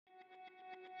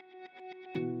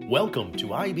Welcome to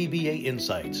IBBA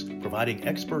Insights, providing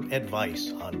expert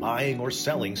advice on buying or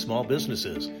selling small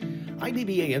businesses.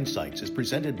 IBBA Insights is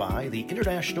presented by the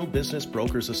International Business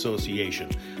Brokers Association,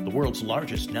 the world's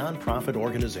largest nonprofit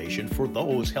organization for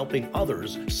those helping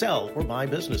others sell or buy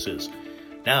businesses.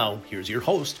 Now, here's your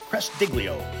host, Chris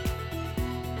Diglio.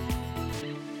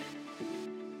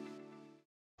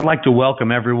 I'd like to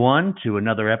welcome everyone to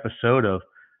another episode of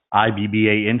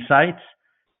IBBA Insights.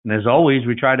 And as always,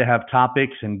 we try to have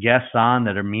topics and guests on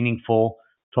that are meaningful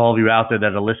to all of you out there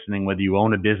that are listening, whether you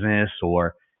own a business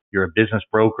or you're a business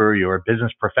broker, you're a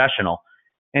business professional.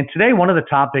 And today, one of the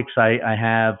topics I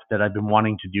have that I've been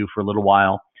wanting to do for a little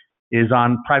while is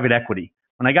on private equity.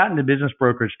 When I got into business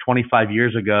brokerage 25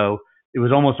 years ago, it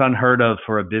was almost unheard of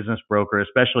for a business broker,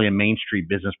 especially a Main Street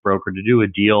business broker, to do a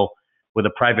deal with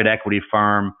a private equity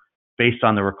firm based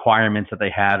on the requirements that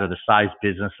they had or the size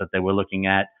business that they were looking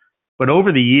at. But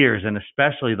over the years, and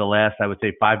especially the last, I would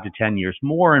say 5 to 10 years,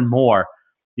 more and more,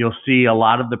 you'll see a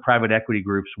lot of the private equity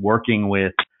groups working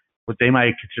with what they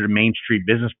might consider Main Street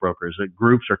business brokers,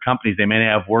 groups or companies they may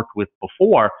not have worked with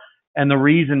before. And the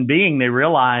reason being, they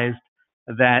realized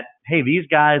that, hey, these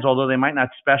guys, although they might not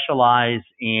specialize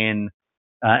in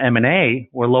M&A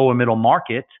or lower middle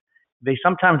market, they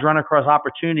sometimes run across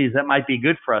opportunities that might be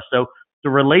good for us. So the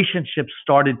relationships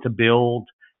started to build,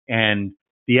 and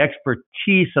the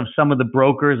expertise of some of the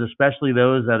brokers, especially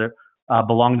those that are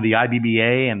belong to the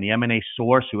IBBA and the M&A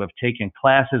Source, who have taken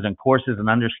classes and courses and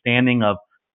understanding of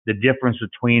the difference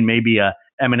between maybe a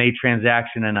M&A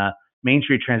transaction and a Main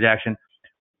Street transaction,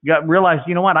 realized,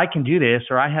 you know what, I can do this,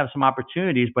 or I have some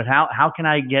opportunities, but how can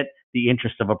I get the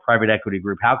interest of a private equity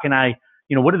group? How can I,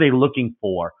 what are they looking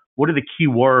for? What are the key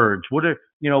words?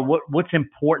 What's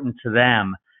important to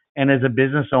them? And as a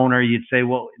business owner, you'd say,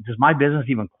 well, does my business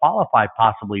even qualify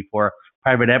possibly for a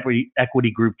private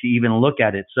equity group to even look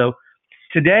at it? So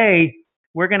today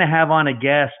we're going to have on a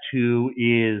guest who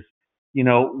is,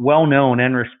 well-known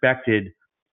and respected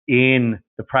in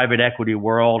the private equity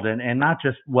world, and not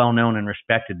just well-known and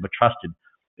respected, but trusted.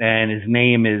 And his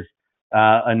name is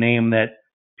a name that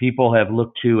people have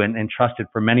looked to and trusted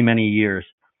for many, many years.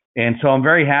 And so I'm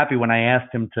very happy when I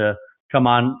asked him to come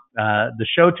on the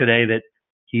show today that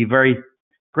he very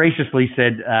graciously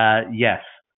said yes.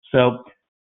 So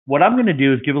what I'm going to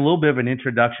do is give a little bit of an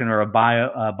introduction or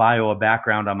a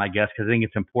background on my guest, because I think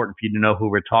it's important for you to know who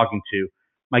we're talking to.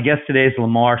 My guest today is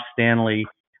Lamar Stanley,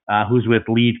 who's with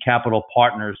Lead Capital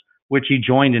Partners, which he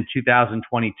joined in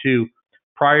 2022.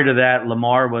 Prior to that,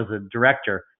 Lamar was a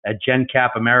director at GenCap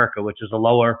America, which is a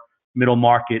lower middle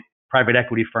market private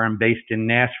equity firm based in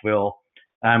Nashville.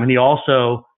 And he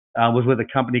also was with a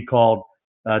company called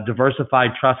Diversified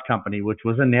Trust Company, which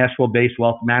was a Nashville-based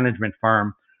wealth management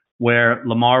firm where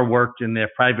Lamar worked in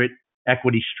their private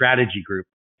equity strategy group.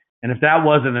 And if that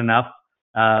wasn't enough,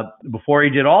 before he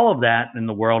did all of that in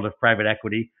the world of private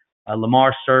equity,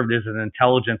 Lamar served as an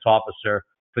intelligence officer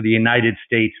for the United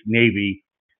States Navy.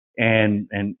 And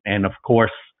of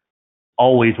course,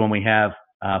 always when we have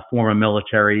former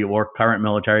military or current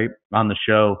military on the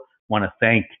show, want to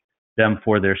thank them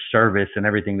for their service and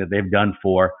everything that they've done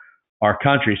for our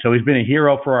country. So he's been a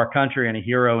hero for our country and a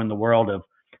hero in the world of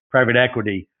private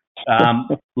equity.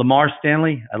 Lamar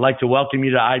Stanley, I'd like to welcome you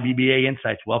to IBBA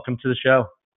Insights. Welcome to the show.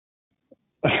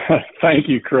 Thank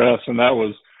you, Chris. And that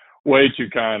was way too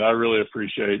kind. I really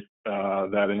appreciate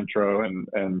that intro,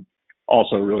 and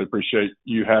also really appreciate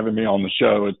you having me on the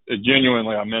show. It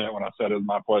genuinely, I meant it when I said it was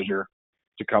my pleasure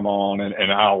to come on,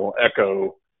 and I will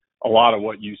echo a lot of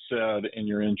what you said in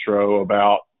your intro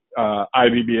about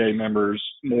IBBA members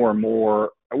more and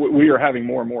more. We are having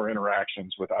more and more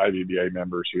interactions with IBBA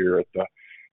members here at the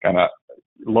kind of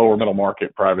lower middle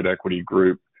market private equity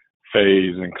group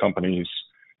phase and companies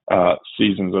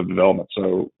seasons of development.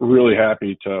 So really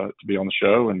happy to be on the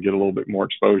show and get a little bit more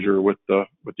exposure with the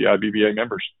IBBA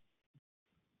members.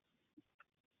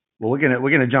 Well,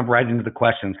 we're gonna jump right into the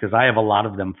questions because I have a lot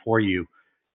of them for you.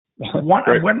 I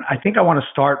think I want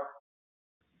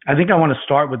to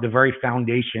start with the very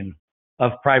foundation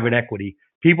of private equity.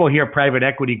 People hear private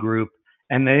equity group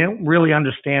and they don't really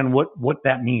understand what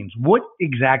that means. What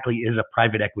exactly is a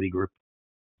private equity group?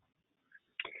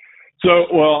 So,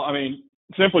 well, I mean,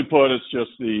 simply put, it's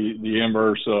just the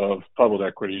inverse of public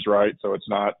equities, right? So it's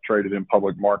not traded in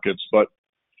public markets. But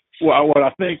what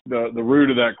I think the root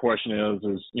of that question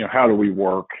is how do we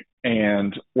work?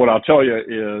 And what I'll tell you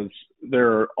is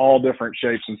there are all different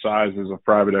shapes and sizes of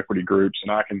private equity groups,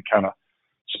 and I can kind of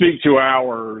speak to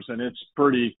ours, and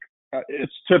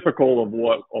it's typical of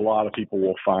what a lot of people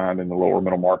will find in the lower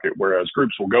middle market, whereas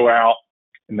groups will go out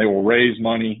and they will raise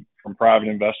money from private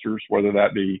investors, whether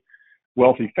that be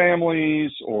wealthy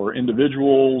families or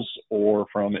individuals or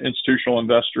from institutional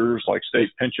investors like state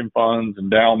pension funds,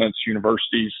 endowments,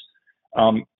 universities.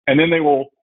 And then they will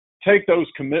take those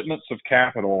commitments of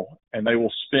capital and they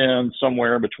will spend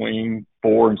somewhere between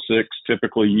 4 and 6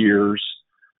 typically years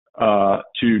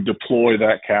to deploy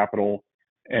that capital,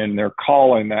 and they're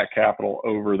calling that capital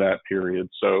over that period.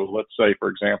 So let's say, for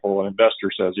example, an investor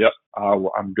says, yep,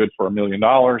 I'm good for $1 million.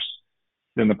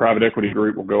 Then the private equity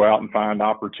group will go out and find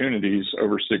opportunities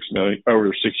over 6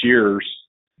 years,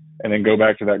 and then go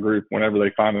back to that group whenever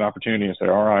they find an opportunity and say,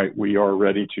 all right, we are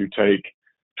ready to take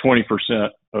 20%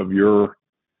 of your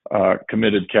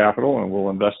committed capital and we'll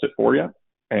invest it for you.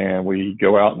 And we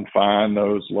go out and find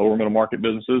those lower middle market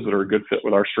businesses that are a good fit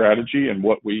with our strategy and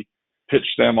what we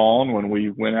pitched them on when we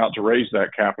went out to raise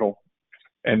that capital.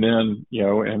 And then,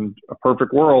 in a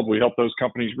perfect world, we help those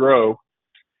companies grow.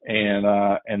 And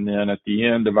then at the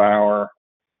end of our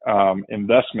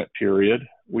investment period,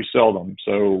 we sell them.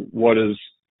 So what is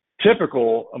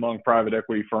typical among private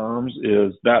equity firms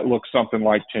is that looks something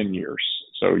like 10 years.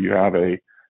 So you have a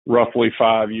roughly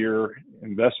 5-year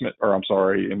investment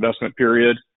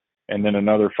period, and then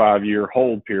another 5-year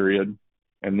hold period.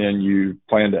 And then you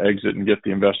plan to exit and get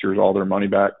the investors all their money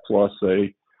back, plus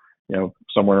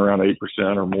somewhere around 8%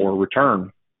 or more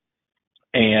return.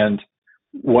 And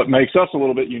what makes us a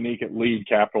little bit unique at Lead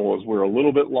Capital is we're a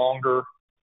little bit longer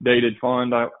dated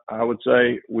fund. I would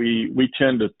say we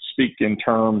tend to speak in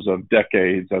terms of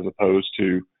decades as opposed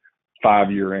to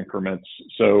 5-year increments.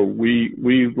 So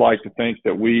we like to think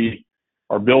that we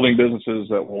are building businesses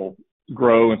that will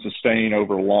grow and sustain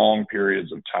over long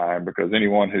periods of time, because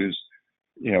anyone who's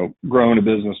grown a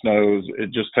business knows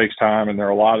it just takes time, and there are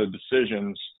a lot of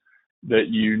decisions that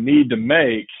you need to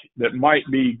make that might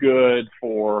be good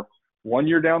for 1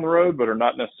 year down the road, but are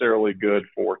not necessarily good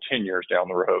for 10 years down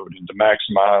the road, and to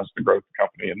maximize the growth of the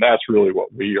company. And that's really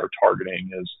what we are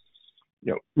targeting,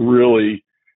 is really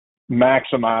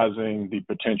maximizing the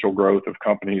potential growth of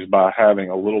companies by having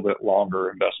a little bit longer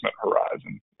investment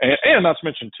horizon. And not to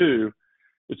mention too,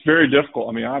 it's very difficult.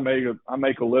 I mean, I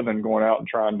make a living going out and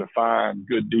trying to find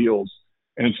good deals,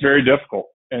 and it's very difficult.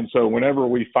 And so whenever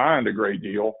we find a great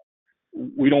deal,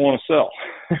 we don't want to sell.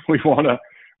 we want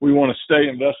to stay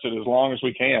invested as long as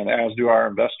we can, as do our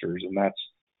investors. And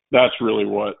that's really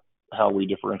how we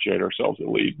differentiate ourselves at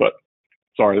Lead. But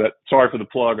sorry for the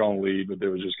plug on Lead, but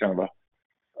there was just kind of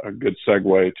a good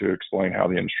segue to explain how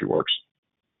the industry works.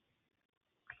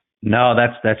 No,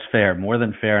 that's fair, more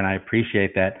than fair, and I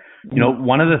appreciate that.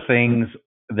 One of the things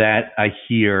that I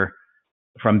hear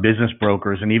from business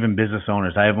brokers and even business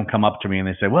owners, I have them come up to me and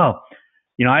they say, well,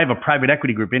 I have a private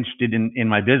equity group interested in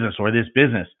my business or this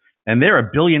business, and they're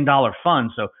 $1 billion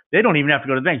fund, so they don't even have to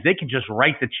go to the banks. They can just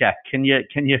write the check. Can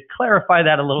you clarify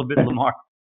that a little bit, Lamar?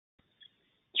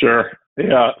 Sure.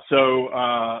 Yeah. So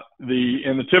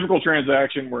in the typical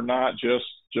transaction, we're not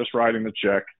just writing the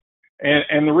check,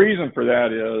 and the reason for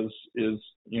that is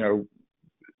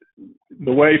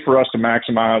the way for us to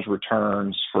maximize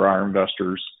returns for our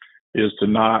investors is to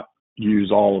not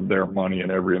use all of their money in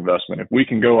every investment. If we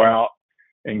can go out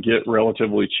and get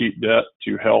relatively cheap debt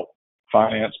to help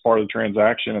finance part of the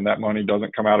transaction, and that money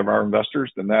doesn't come out of our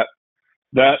investors, then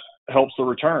that helps the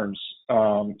returns.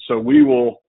 So we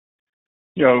will.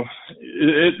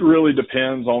 It really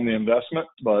depends on the investment,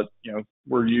 but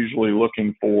we're usually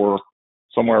looking for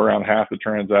somewhere around half the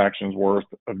transaction's worth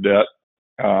of debt.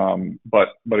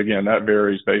 But again, that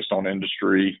varies based on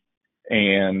industry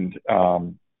and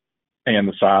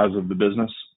the size of the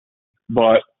business.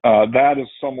 But that is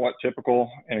somewhat typical.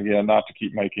 And again, not to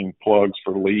keep making plugs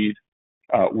for Lead,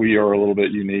 we are a little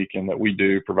bit unique in that we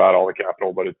do provide all the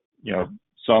capital, but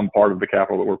some part of the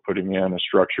capital that we're putting in is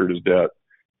structured as debt,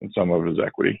 and some of it is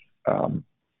equity.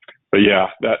 But yeah,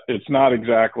 that it's not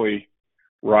exactly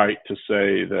right to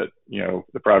say that,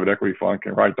 the private equity fund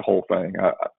can write the whole thing.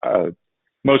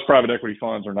 Most private equity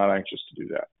funds are not anxious to do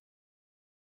that.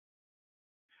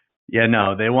 Yeah,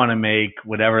 no, they want to make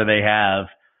whatever they have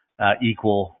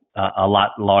equal a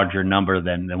lot larger number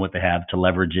than what they have to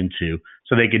leverage into,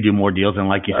 so they could do more deals and,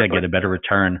 like you said, get a better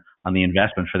return on the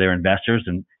investment for their investors.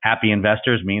 And happy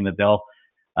investors mean that they'll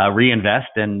reinvest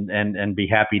and be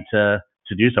happy to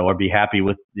do so, or be happy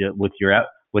with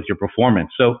your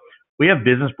performance. So we have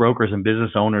business brokers and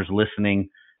business owners listening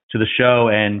to the show,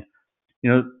 and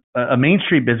a Main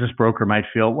Street business broker might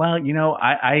feel, well,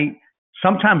 I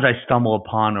sometimes I stumble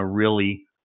upon a really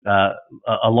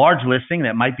a large listing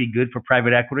that might be good for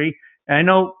private equity. And I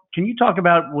know, can you talk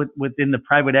about within the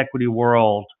private equity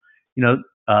world,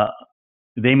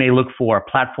 they may look for a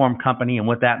platform company and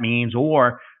what that means,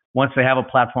 or once they have a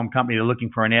platform company, they're looking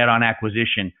for an add-on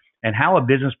acquisition. and how a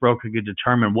business broker could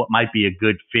determine what might be a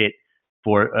good fit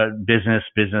for a business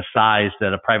size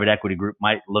that a private equity group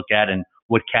might look at, and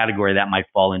what category that might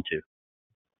fall into.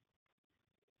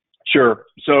 Sure.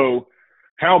 So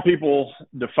how people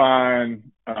define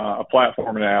a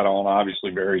platform and add-on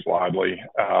obviously varies widely.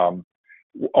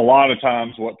 A lot of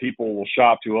times what people will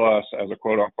shop to us as a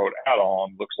quote-unquote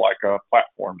add-on looks like a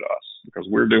platform to us because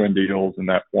we're doing deals in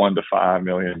that 1 to 5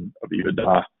 million of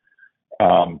EBITDA.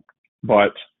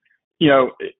 But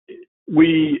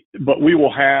we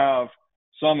will have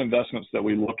some investments that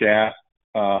we look at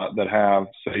that have,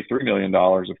 say, $3 million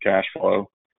of cash flow,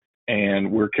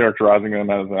 and we're characterizing them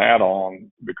as an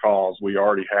add-on because we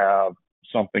already have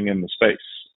something in the space.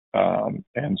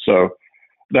 And so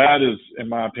that is, in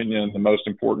my opinion, the most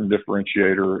important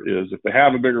differentiator is if they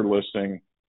have a bigger listing,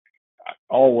 I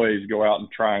always go out and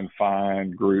try and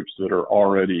find groups that are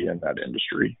already in that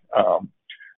industry.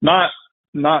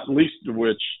 Not least of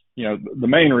which, the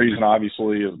main reason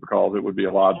obviously is because it would be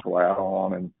a logical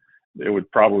add-on and it would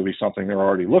probably be something they're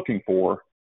already looking for.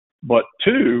 But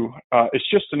two, it's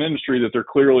just an industry that they're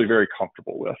clearly very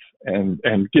comfortable with, and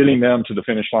getting them to the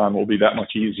finish line will be that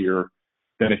much easier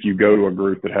than if you go to a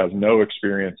group that has no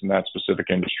experience in that specific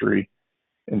industry.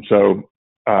 And so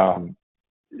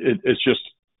it's just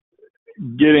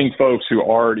getting folks who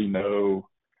already know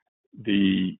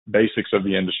the basics of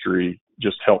the industry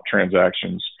just help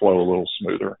transactions flow a little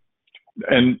smoother.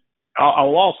 And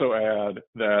I'll also add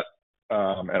that,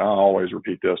 and I always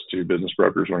repeat this to business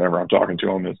brokers whenever I'm talking to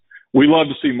them, is we love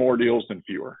to see more deals than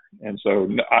fewer. And so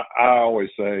I always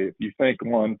say, if you think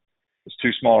one is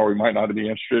too small or we might not be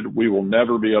interested, we will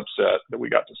never be upset that we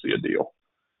got to see a deal.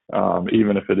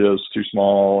 Even if it is too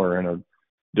small or in a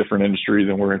different industry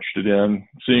than we're interested in,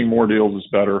 seeing more deals is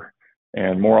better.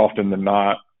 And more often than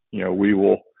not, we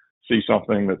will see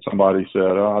something that somebody said,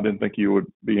 "Oh, I didn't think you would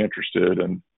be interested."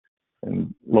 And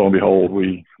lo and behold,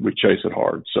 we chase it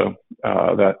hard. So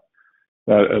that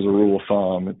as a rule of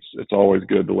thumb, it's always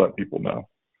good to let people know.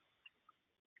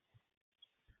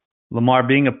 Lamar,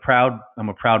 I'm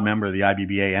a proud member of the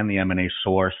IBBA and the M&A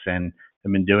Source, and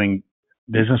I've been doing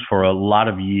business for a lot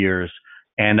of years.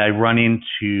 And I run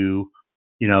into,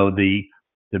 the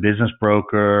business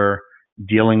broker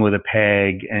dealing with a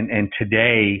PEG, and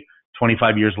today,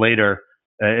 25 years later,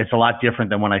 it's a lot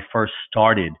different than when I first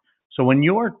started. So when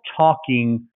you're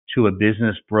talking to a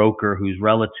business broker who's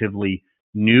relatively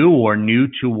new or new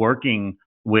to working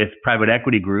with private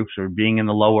equity groups or being in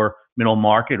the lower middle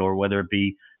market, or whether it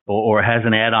be or has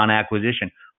an add-on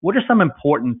acquisition, what are some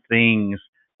important things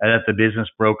that the business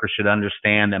broker should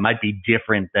understand that might be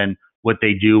different than what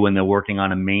they do when they're working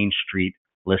on a Main Street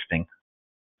listing?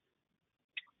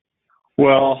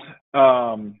 Well,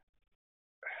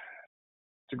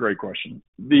 it's a great question.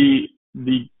 The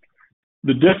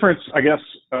difference, I guess,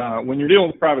 when you're dealing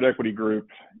with a private equity group,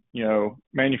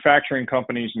 manufacturing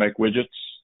companies make widgets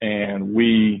and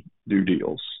we do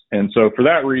deals. And so for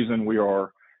that reason, we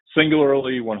are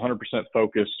singularly 100%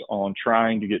 focused on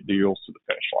trying to get deals to the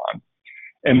finish line.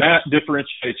 And that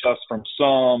differentiates us from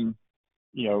some,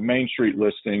 Main Street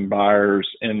listing buyers,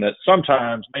 in that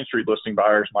sometimes Main Street listing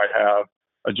buyers might have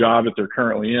a job that they're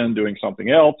currently in doing something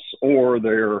else, or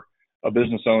they're a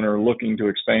business owner looking to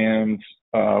expand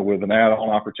with an add-on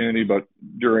opportunity, but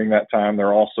during that time,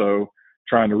 they're also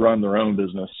trying to run their own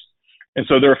business. And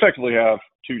so they effectively have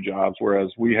two jobs, whereas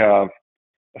we have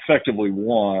effectively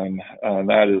one, and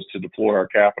that is to deploy our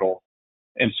capital.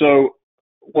 And so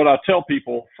what I tell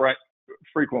people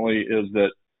frequently is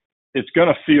that it's going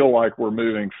to feel like we're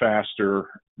moving faster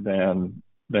than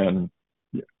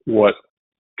what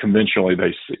conventionally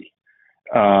they see.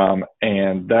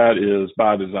 And that is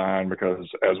by design, because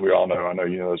as we all know, I know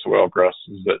you know this well, Chris,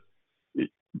 is that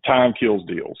time kills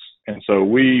deals. And so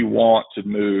we want to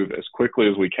move as quickly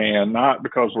as we can, not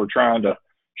because we're trying to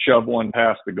shove one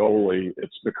past the goalie.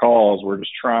 It's because we're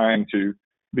just trying to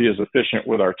be as efficient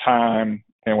with our time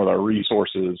and with our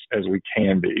resources as we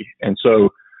can be. And so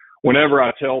whenever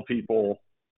I tell people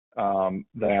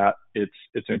that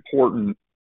it's important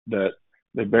that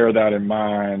they bear that in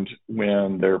mind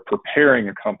when they're preparing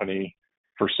a company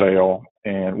for sale.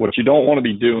 And what you don't want to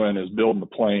be doing is building the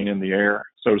plane in the air,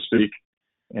 so to speak.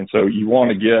 And so you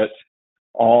want to get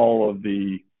all of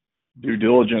the due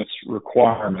diligence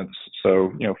requirements.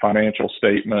 So, financial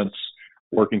statements,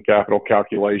 working capital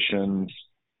calculations,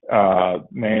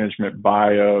 management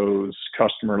bios,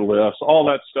 customer lists, all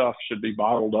that stuff should be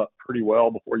bottled up pretty well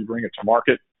before you bring it to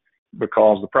market,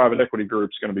 because the private equity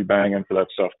group's going to be banging for that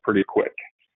stuff pretty quick.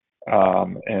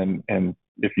 And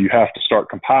if you have to start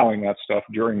compiling that stuff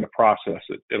during the process,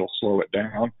 it'll slow it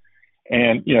down.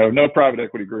 And, no private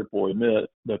equity group will admit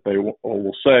that they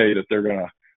will say that they're going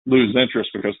to lose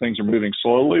interest because things are moving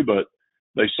slowly, but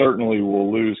they certainly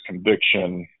will lose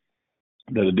conviction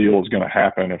that a deal is going to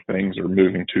happen if things are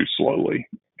moving too slowly.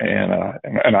 And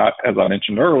as I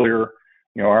mentioned earlier,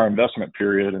 our investment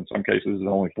period in some cases is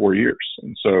only 4 years.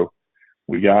 And so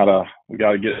we gotta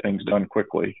get things done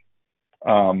quickly.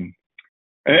 And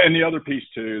the other piece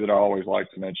too that I always like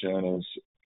to mention is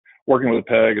working with a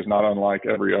PEG is not unlike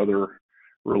every other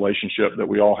relationship that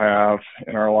we all have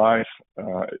in our life.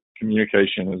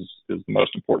 Communication is the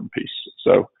most important piece.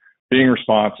 So being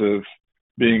responsive,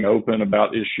 being open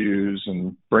about issues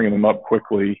and bringing them up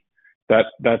quickly,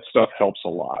 that stuff helps a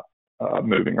lot,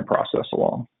 moving a process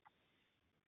along.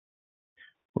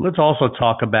 Well, let's also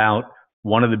talk about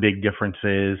one of the big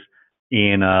differences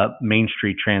in a Main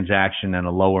Street transaction and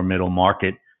a lower middle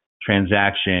market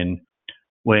transaction.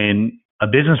 When a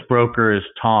business broker is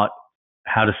taught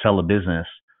how to sell a business,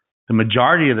 the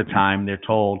majority of the time they're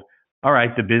told, all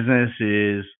right, the business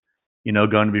is,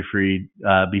 going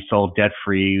to be sold debt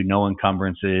free, no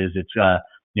encumbrances. It's,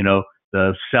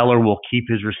 the seller will keep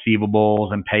his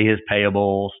receivables and pay his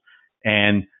payables.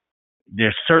 And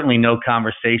there's certainly no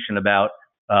conversation about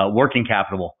working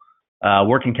capital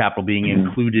being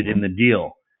included in the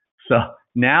deal. So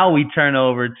now we turn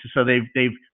over to, so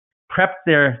they've prepped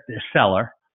their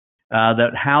seller,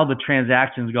 that how the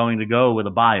transaction is going to go with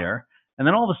a buyer. And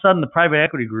then all of a sudden the private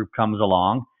equity group comes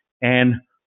along, and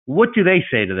what do they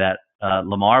say to that,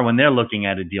 Lamar, when they're looking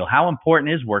at a deal? How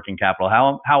important is working capital?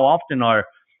 How often are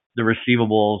the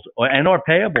receivables or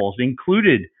payables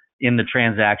included in the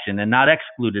transaction and not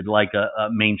excluded like a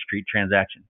Main Street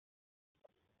transaction?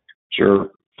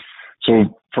 Sure.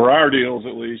 So for our deals,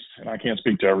 at least, and I can't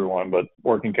speak to everyone, but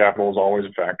working capital is always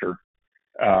a factor.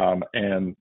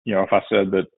 And, if I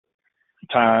said that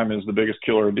time is the biggest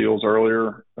killer of deals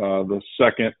earlier, the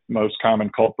second most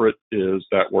common culprit is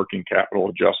that working capital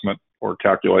adjustment or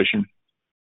calculation.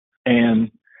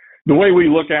 And the way we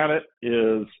look at it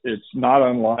is it's not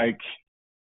unlike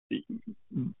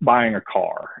buying a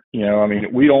car. We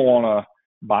don't want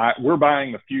to we're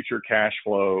buying the future cash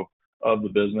flow of the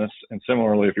business. And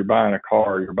similarly, if you're buying a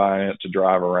car, you're buying it to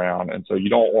drive around. And so you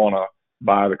don't want to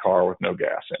buy the car with no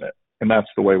gas in it. And that's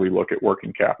the way we look at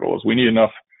working capital, is we need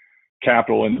enough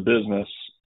capital in the business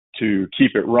to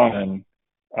keep it running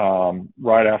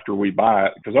right after we buy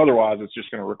it, because otherwise it's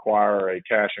just going to require a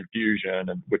cash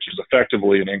infusion, which is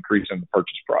effectively an increase in the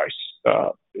purchase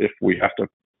price if we have to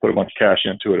put a bunch of cash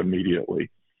into it immediately.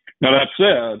 Now, that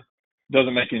said, it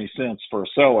doesn't make any sense for a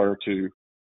seller to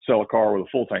sell a car with a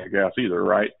full tank of gas either,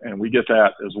 right? And we get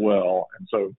that as well. And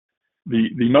so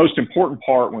the most important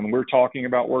part when we're talking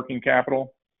about working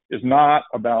capital is not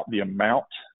about the amount.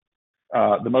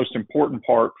 The most important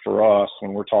part for us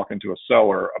when we're talking to a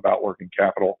seller about working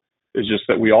capital is just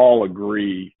that we all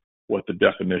agree what the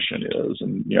definition is.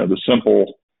 And, the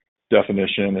simple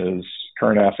definition is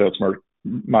current assets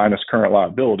minus current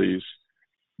liabilities.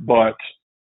 But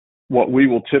what we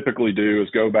will typically do is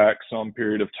go back some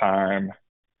period of time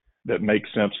that makes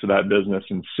sense for that business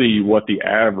and see what the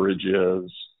average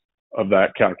is of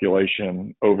that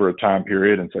calculation over a time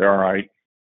period and say, all right,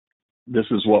 this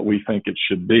is what we think it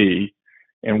should be.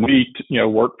 And we,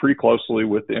 work pretty closely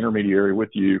with the intermediary, with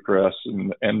you, Chris,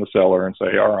 and the seller, and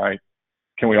say, all right,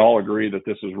 can we all agree that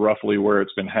this is roughly where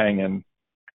it's been hanging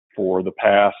for the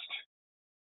past,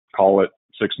 call it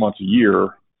 6 months, a year?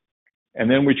 And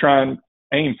then we try and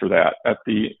aim for that at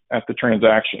the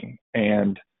transaction.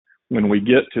 And when we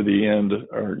get to the end,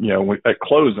 or, at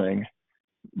closing,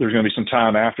 there's going to be some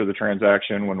time after the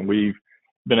transaction when we've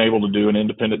been able to do an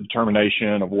independent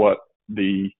determination of what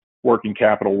the working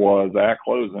capital was at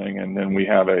closing, and then we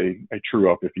have a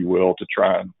true up, if you will, to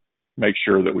try and make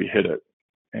sure that we hit it.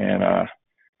 And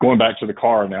going back to the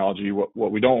car analogy,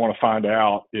 what we don't want to find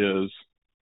out is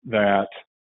that,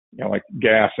 like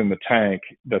gas in the tank,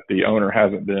 that the owner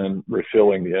hasn't been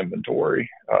refilling the inventory.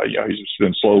 He's just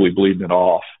been slowly bleeding it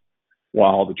off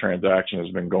while the transaction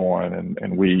has been going,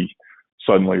 and we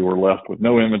suddenly were left with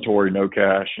no inventory, no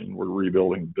cash, and we're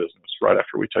rebuilding the business right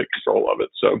after we take control of it.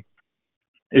 So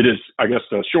it is, I guess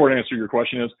the short answer to your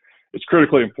question is, it's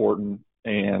critically important.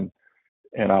 And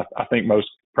I think most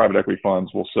private equity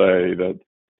funds will say that,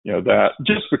 that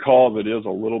just because it is a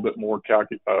little bit more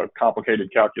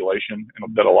complicated calculation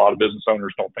and that a lot of business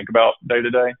owners don't think about day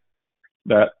to day,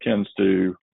 that tends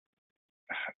to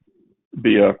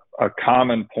be a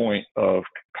common point of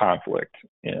conflict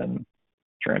in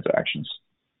transactions.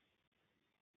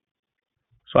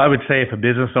 So I would say if a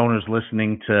business owner is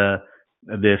listening to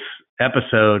this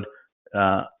episode,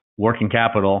 working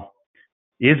capital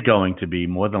is going to be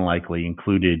more than likely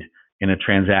included in a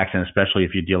transaction, especially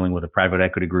if you're dealing with a private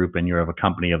equity group and you're of a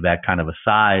company of that kind of a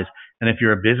size. And if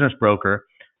you're a business broker,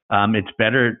 it's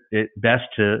best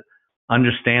to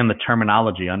understand the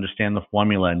terminology, understand the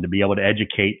formula, and to be able to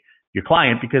educate your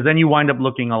client, because then you wind up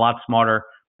looking a lot smarter.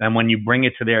 And when you bring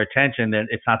it to their attention, then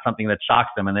it's not something that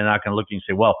shocks them, and they're not going to look at you and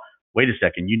say, well, wait a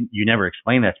second, you never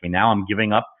explained that to me. Now I'm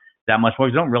giving up that much more.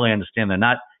 They don't really understand. They're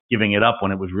not giving it up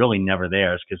when it was really never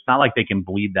theirs, because it's not like they can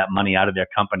bleed that money out of their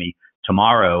company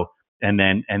tomorrow and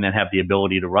then have the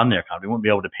ability to run their company. They won't be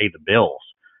able to pay the bills.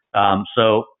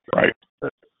 Right.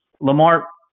 Lamar,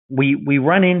 we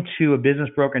run into a business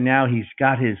broker now. He's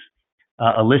got his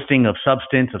a listing of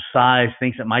substance, of size,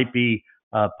 thinks it might be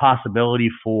a possibility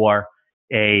for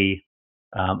a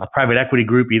private equity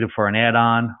group, either for an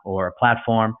add-on or a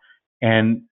platform.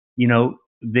 And,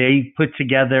 they put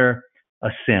together a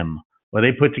SIM, or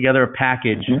they put together a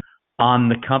package on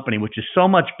the company, which is so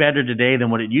much better today than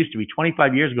what it used to be.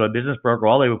 25 years ago, a business broker,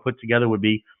 all they would put together would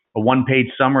be a one-page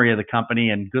summary of the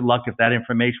company, and good luck if that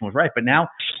information was right. But now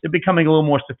they're becoming a little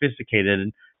more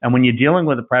sophisticated. And when you're dealing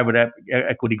with a private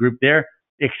equity group, they're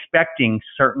expecting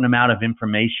certain amount of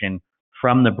information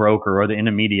from the broker or the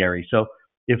intermediary. So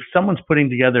if someone's putting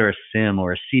together a SIM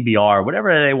or a CBR,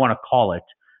 whatever they want to call it,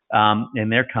 in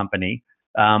their company,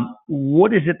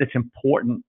 what is it that's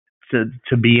important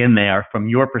to be in there from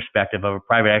your perspective of a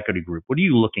private equity group? What are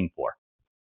you looking for?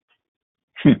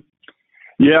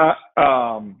 Yeah.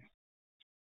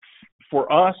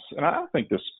 For us, and I think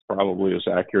this probably is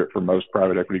accurate for most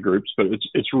private equity groups, but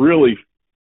it's really,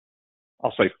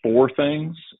 I'll say 4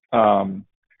 things.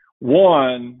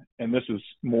 One, and this is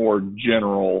more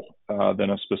general than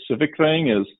a specific thing,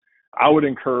 is I would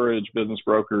encourage business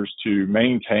brokers to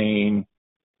maintain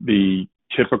the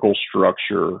typical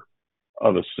structure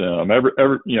of a SIM.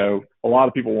 A lot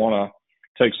of people want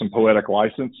to take some poetic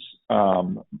license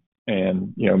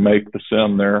and make the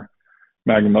SIM their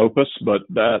magnum opus, but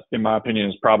that, in my opinion,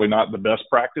 is probably not the best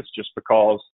practice, just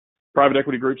because private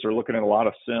equity groups are looking at a lot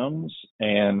of SIMs,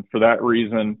 and for that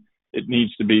reason, it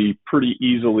needs to be pretty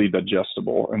easily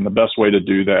digestible. And the best way to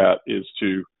do that is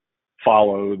to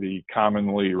follow the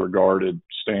commonly regarded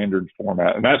standard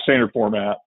format. And that standard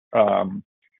format,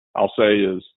 I'll say,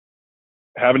 is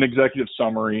have an executive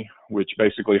summary, which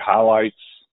basically highlights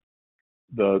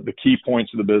the key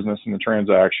points of the business and the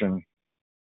transaction,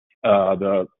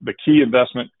 the key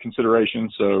investment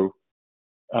considerations. So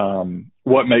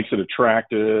what makes it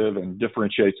attractive and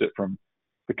differentiates it from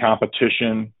the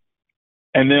competition.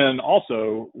 And then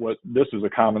also, this is a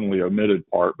commonly omitted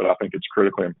part, but I think it's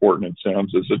critically important in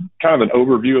SIMs, is a kind of an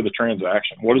overview of the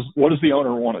transaction. What does the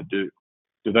owner want to do?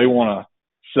 Do they want to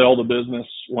sell the business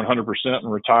 100%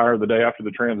 and retire the day after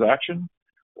the transaction?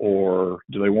 Or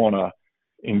do they want to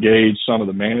engage some of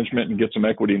the management and get some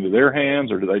equity into their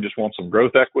hands? Or do they just want some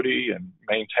growth equity and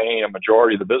maintain a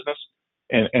majority of the business?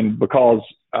 And because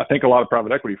I think a lot of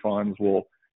private equity funds will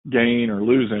gain or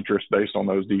lose interest based on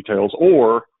those details,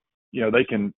 or they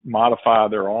can modify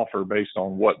their offer based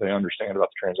on what they understand about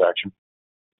the transaction.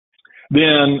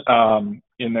 Then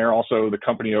in there also the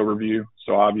company overview.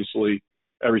 So obviously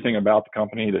everything about the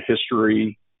company, the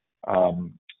history,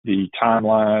 the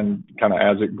timeline, kind of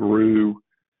as it grew,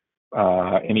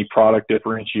 any product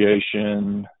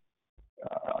differentiation,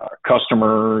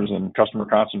 customers and customer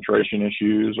concentration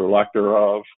issues or lack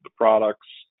thereof, the products,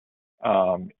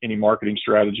 any marketing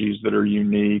strategies that are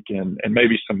unique, and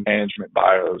maybe some management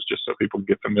bios just so people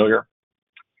get familiar.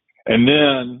 And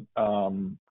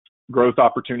then growth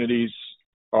opportunities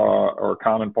are a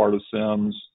common part of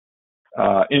SIMs,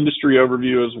 industry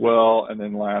overview as well. And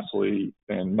then lastly,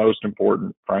 and most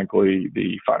important, frankly,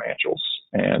 the financials.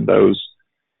 And those,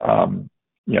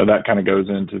 that kind of goes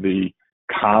into the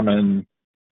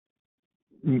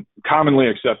commonly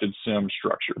accepted SIM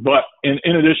structure. But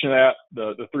in addition to that,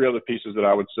 the 3 other pieces that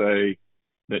I would say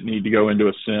that need to go into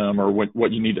a SIM, or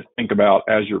what you need to think about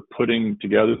as you're putting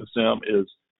together the SIM, is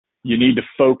you need to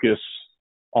focus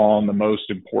on the most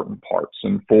important parts.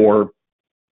 And for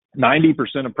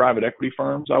 90% of private equity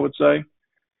firms, I would say,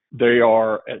 they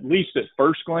are, at least at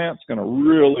first glance, going to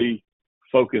really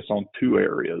focus on 2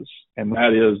 areas. And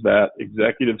that is that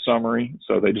executive summary.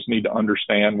 So they just need to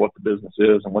understand what the business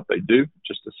is and what they do,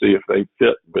 just to see if they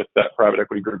fit with that private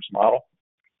equity group's model.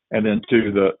 And then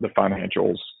 2, the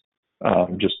financials.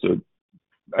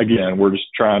 We're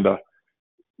just trying to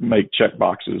make check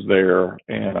boxes there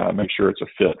and make sure it's a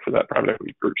fit for that private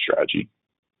equity group strategy.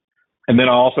 And then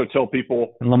I also tell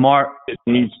people, Lamar, it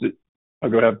needs to. Oh,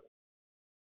 go ahead.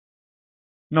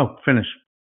 No, finish.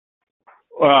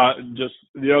 Just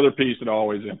the other piece that I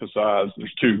always emphasize,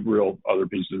 there's 2 real other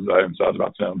pieces I emphasize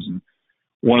about SIMs. And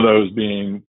one of those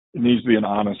being, it needs to be an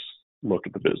honest look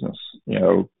at the business.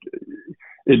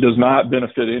 It does not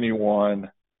benefit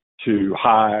anyone to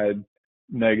hide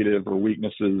negative or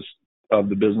weaknesses of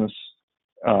the business.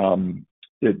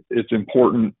 It's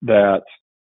important that,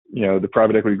 the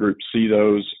private equity group see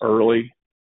those early.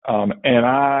 And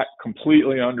I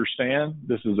completely understand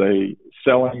this is a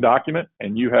selling document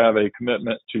and you have a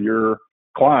commitment to your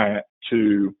client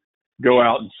to go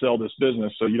out and sell this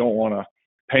business. So you don't want to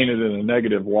paint it in a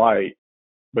negative light,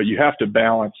 but you have to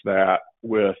balance that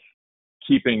with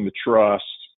keeping the trust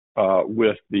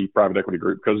with the private equity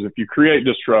group. Because if you create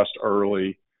distrust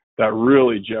early, that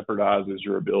really jeopardizes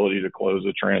your ability to close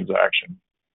a transaction.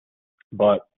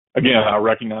 But again, I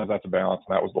recognize that's a balance.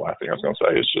 And that was the last thing I was going to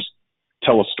say, is just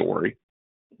tell a story.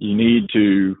 You need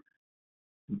to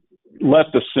let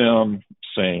the sim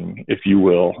sing, if you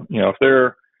will. If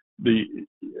they're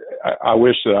I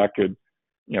wish that I could,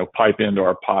 pipe into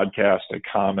our podcast a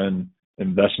common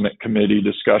investment committee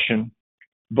discussion,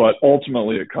 but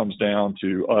ultimately it comes down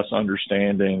to us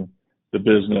understanding the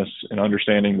business and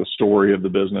understanding the story of the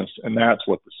business. And that's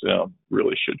what the sim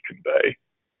really should convey,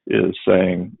 is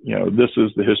saying, this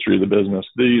is the history of the business,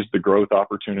 these the growth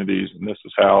opportunities, and this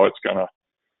is how it's going to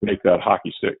make that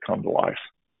hockey stick come to life.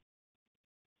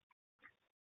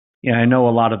 Yeah, I know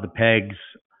a lot of the PEGs,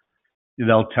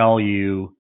 they'll tell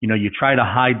you, you try to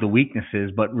hide the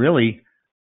weaknesses, but really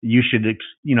you should,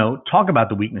 talk about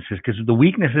the weaknesses, because the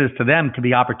weaknesses to them could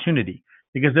be opportunity,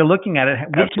 because they're looking at it.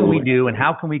 What Absolutely. Can we do and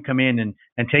how can we come in and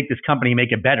take this company and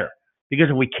make it better? Because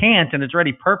if we can't and it's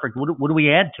already perfect, what do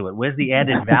we add to it? Where's the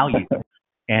added value?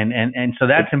 And so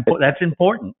that's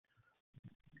important.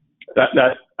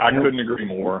 That I couldn't agree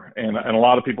more. And a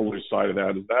lot of people lose sight of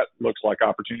that. Is that looks like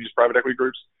opportunities, private equity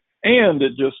groups, and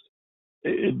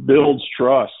it builds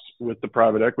trust with the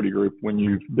private equity group when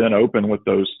you've been open with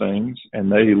those things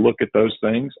and they look at those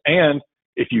things. And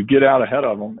if you get out ahead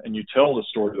of them and you tell the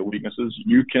story of the weaknesses,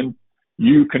 you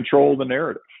control the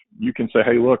narrative. You can say,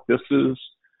 hey, look,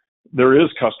 there is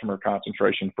customer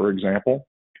concentration, for example,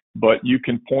 but you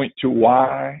can point to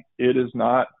why it is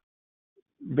not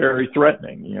very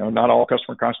threatening. Not all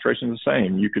customer concentration is the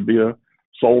same. You could be a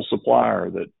sole supplier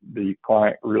that the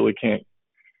client really can't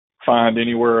find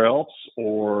anywhere else,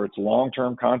 or it's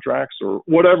long-term contracts, or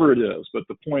whatever it is. But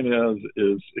the point is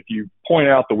if you point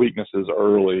out the weaknesses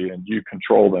early and you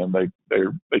control them,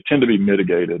 they tend to be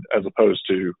mitigated, as opposed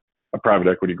to a private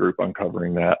equity group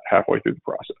uncovering that halfway through the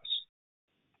process.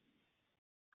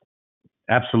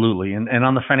 Absolutely. And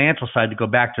on the financial side, to go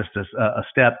back just a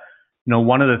step,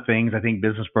 one of the things I think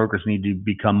business brokers need to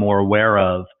become more aware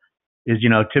of is,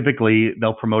 typically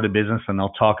they'll promote a business and they'll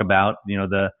talk about,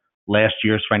 the last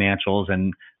year's financials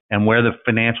and where the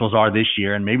financials are this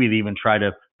year. And maybe they even try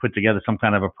to put together some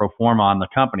kind of a pro forma on the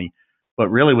company. But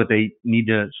really what they need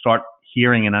to start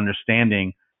hearing and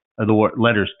understanding are the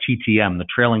letters TTM, the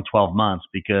trailing 12 months,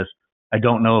 because I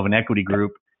don't know of an equity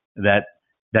group that's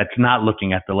not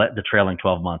looking at the trailing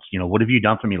 12 months. What have you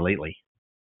done for me lately?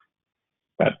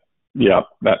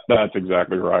 That's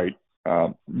exactly right.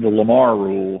 The Lamar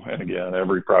rule, and again,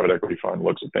 every private equity fund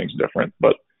looks at things different,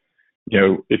 but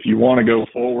if you want to go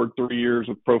forward 3 years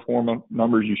with pro forma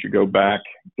numbers, you should go back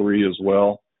 3 as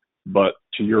well. But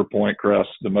to your point, Chris,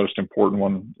 the most important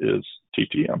one is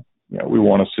TTM. We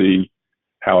want to see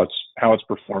how it's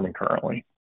performing currently.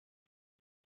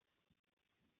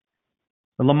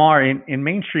 Lamar, in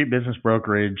Main Street business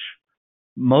brokerage,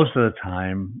 most of the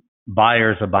time,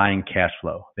 buyers are buying cash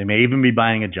flow. They may even be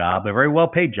buying a job, a very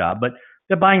well-paid job, but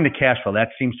they're buying the cash flow. That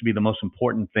seems to be the most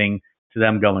important thing to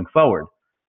them going forward.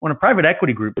 When a private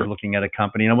equity group is looking at a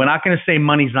company, we're not going to say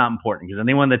money's not important, because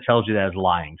anyone that tells you that is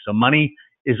lying. So money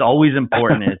is always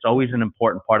important, and it's always an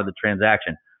important part of the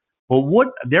transaction. But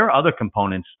there are other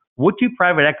components. What do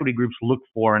private equity groups look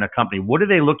for in a company? What are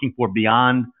they looking for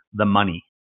beyond the money?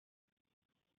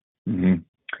 Mm-hmm.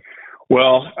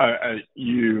 Well, I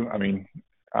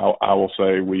will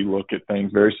say we look at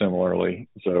things very similarly.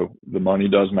 So the money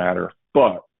does matter.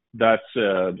 But that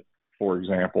said, for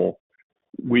example,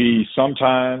 we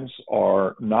sometimes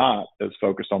are not as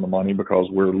focused on the money because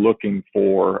we're looking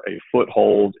for a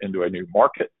foothold into a new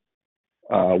market.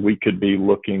 We could be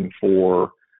looking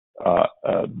for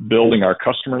building our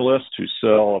customer list to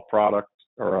sell a product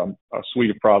or a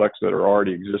suite of products that are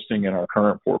already existing in our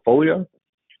current portfolio.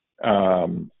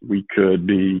 We could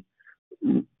be,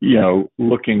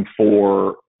 looking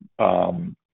for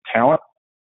talent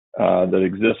that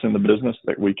exists in the business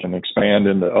that we can expand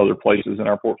into other places in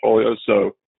our portfolio.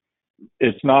 So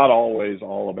it's not always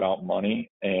all about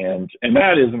money. And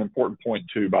that is an important point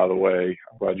too, by the way.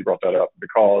 I'm glad you brought that up,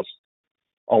 because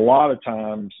a lot of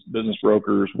times business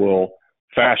brokers will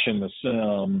fashion the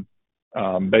sim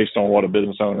based on what a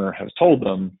business owner has told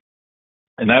them.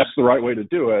 And that's the right way to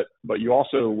do it. But you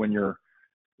also, when you're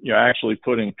actually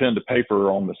putting pen to paper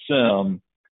on the CIM,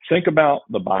 think about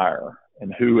the buyer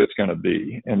and who it's going to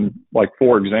be. And like,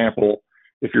 for example,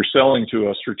 if you're selling to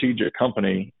a strategic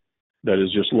company that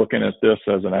is just looking at this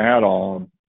as an add-on,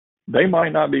 they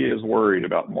might not be as worried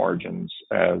about margins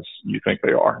as you think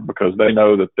they are, because they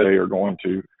know that they are going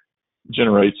to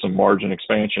generate some margin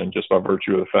expansion just by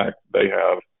virtue of the fact they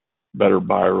have better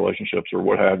buyer relationships or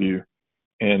what have you.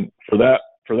 And for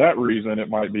that reason, it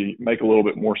might make a little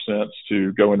bit more sense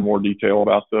to go in more detail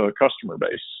about the customer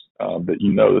base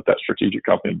that that strategic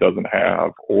company doesn't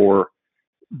have, or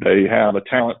they have a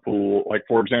talent pool. Like,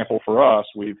 for example, for us,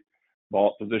 we've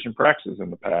bought physician practices in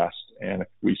the past, and if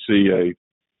we see a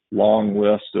long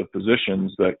list of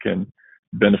physicians that can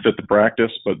benefit the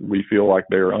practice, but we feel like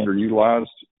they're underutilized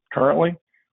currently,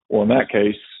 well, in that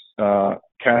case,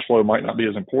 cash flow might not be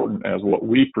as important as what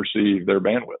we perceive their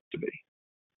bandwidth to be.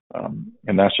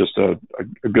 And that's just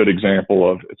a good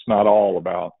example of, it's not all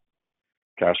about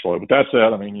cash flow. But that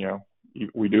said, I mean,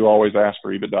 we do always ask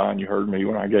for EBITDA, and you heard me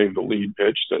when I gave the lead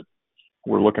pitch that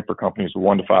we're looking for companies with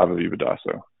 1 to 5 of EBITDA.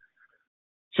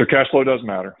 So cash flow does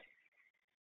matter.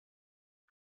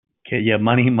 Okay, yeah,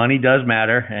 money does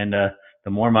matter, and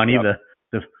the more money, Yep.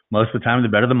 the most of the time, the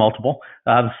better the multiple.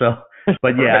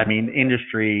 But yeah, I mean,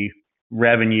 industry,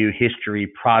 revenue,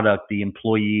 history, product, the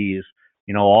employees,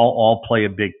 all play a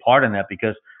big part in that,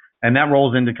 and that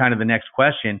rolls into kind of the next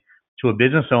question to a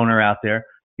business owner out there.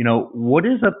 What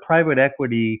is a private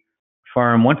equity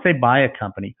firm, once they buy a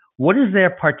company, what is their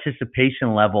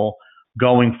participation level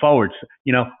going forward?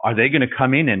 Are they going to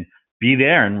come in and be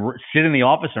there and sit in the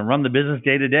office and run the business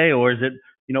day to day? Or is it,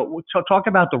 talk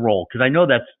about the role, because I know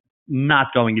that's not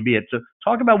going to be it. So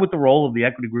talk about what the role of the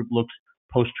equity group looks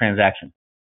post-transaction.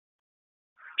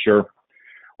 Sure.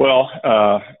 Well,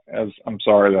 as I'm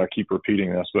sorry that I keep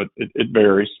repeating this, but it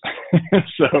varies.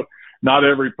 So not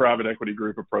every private equity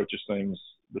group approaches things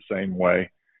the same way.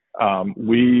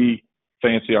 We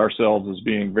fancy ourselves as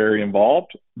being very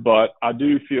involved, but I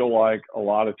do feel like a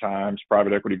lot of times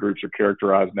private equity groups are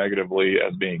characterized negatively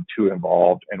as being too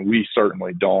involved, and we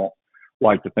certainly don't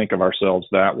like to think of ourselves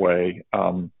that way.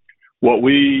 What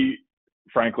we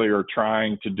frankly are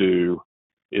trying to do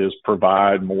is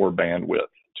provide more bandwidth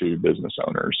to business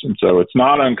owners. And so it's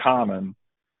not uncommon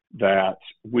that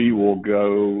we will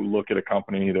go look at a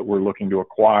company that we're looking to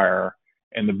acquire,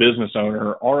 and the business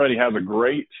owner already has a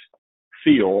great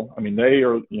feel. I mean, they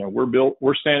are,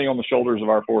 we're standing on the shoulders of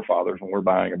our forefathers when we're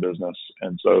buying a business.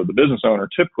 And so the business owner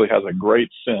typically has a great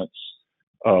sense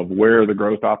of where the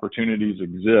growth opportunities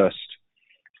exist,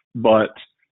 but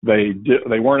they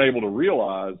weren't able to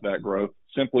realize that growth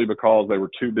simply because they were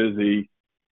too busy.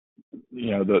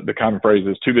 The common phrase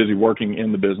is too busy working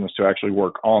in the business to actually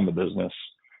work on the business.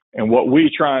 And what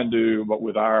we try and do, but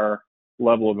with our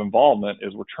level of involvement,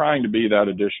 is we're trying to be that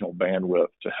additional bandwidth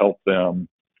to help them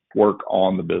work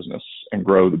on the business and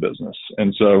grow the business.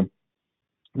 And so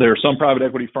there are some private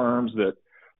equity firms that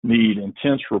need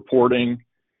intense reporting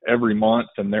every month,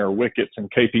 and there are wickets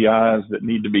and KPIs that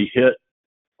need to be hit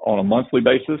on a monthly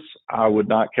basis. I would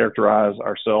not characterize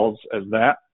ourselves as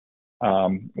that.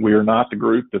 We are not the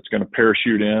group that's going to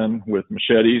parachute in with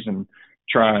machetes and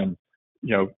try and,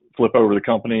 flip over the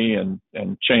company and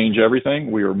change everything.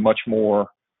 We are much more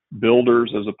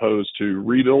builders as opposed to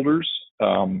rebuilders.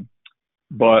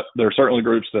 But there are certainly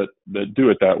groups that do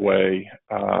it that way.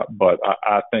 But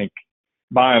I think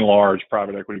by and large,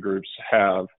 private equity groups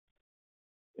have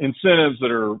incentives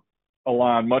that are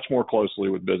aligned much more closely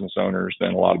with business owners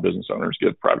than a lot of business owners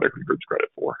give private equity groups credit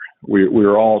for.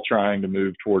 We're all trying to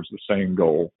move towards the same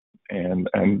goal. And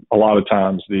a lot of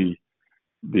times the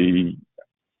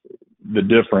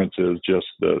difference is just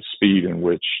the speed in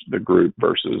which the group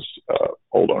versus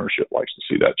old ownership likes to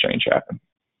see that change happen.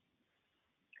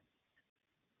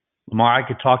 Lamar, I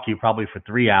could talk to you probably for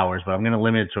 3 hours, but I'm going to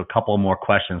limit it to a couple more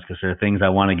questions because there are things I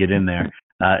want to get in there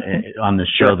on this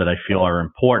show that I feel are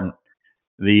important.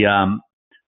 In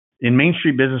Main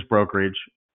Street business brokerage,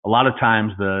 a lot of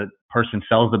times the person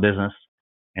sells the business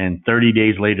and 30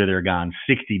 days later they're gone,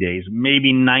 60 days,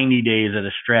 maybe 90 days at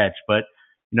a stretch. But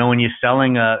when you're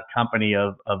selling a company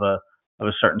of a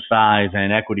certain size and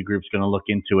an equity group's going to look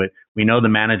into it, we know the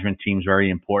management team's very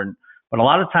important, but a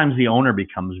lot of times the owner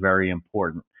becomes very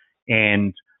important.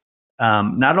 And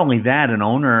not only that, an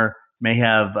owner may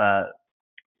have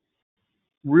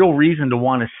real reason to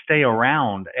want to stay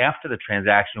around after the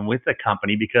transaction with the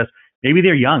company because maybe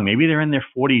they're young, maybe they're in their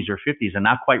 40s or 50s and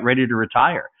not quite ready to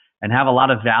retire and have a lot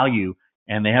of value,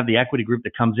 and they have the equity group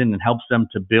that comes in and helps them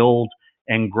to build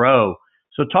and grow.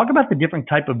 So talk about the different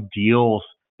type of deals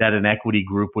that an equity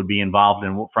group would be involved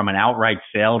in, from an outright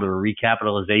sale to a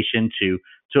recapitalization to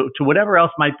whatever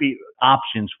else might be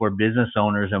options for business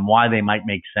owners and why they might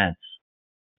make sense.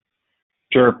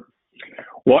 Sure.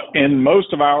 Well, in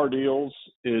most of our deals,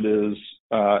 it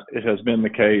has been the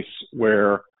case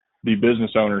where the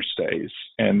business owner stays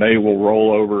and they will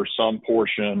roll over some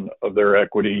portion of their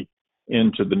equity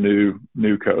into the new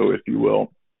co, if you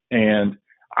will. And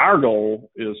our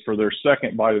goal is for their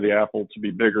second bite of the apple to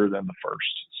be bigger than the first.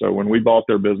 So when we bought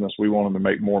their business, we want them to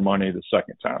make more money the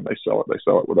second time they sell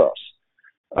it with us.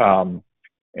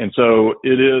 And so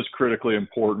it is critically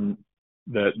important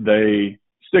that they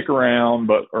stick around,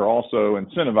 but are also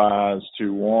incentivized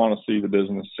to want to see the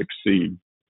business succeed.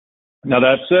 Now,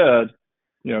 that said,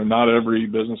 not every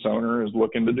business owner is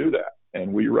looking to do that,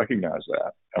 and we recognize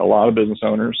that. A lot of business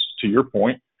owners, to your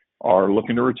point, are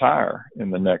looking to retire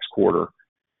in the next quarter,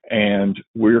 and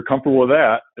we're comfortable with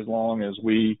that as long as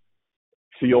we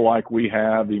feel like we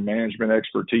have the management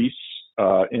expertise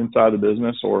inside the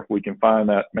business, or if we can find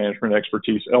that management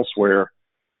expertise elsewhere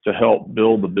to help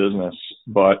build the business.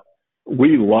 But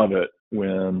we love it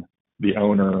when the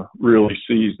owner really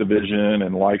sees the vision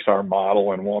and likes our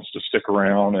model and wants to stick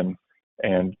around and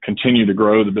continue to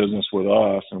grow the business with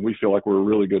us. And we feel like we're a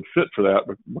really good fit for that,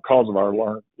 but because of our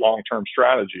long-term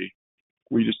strategy,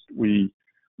 we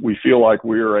feel like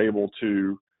we are able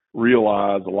to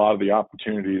realize a lot of the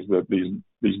opportunities that these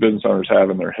business owners have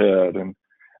in their head. And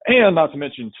not to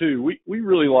mention too, we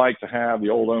really like to have the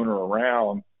old owner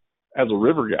around as a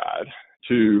river guide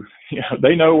to,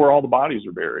 they know where all the bodies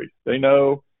are buried. They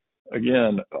know,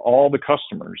 again, all the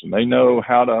customers, and they know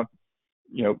how to,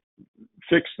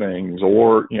 fix things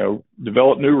or,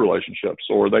 develop new relationships,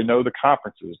 or they know the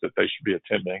conferences that they should be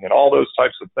attending and all those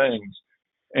types of things.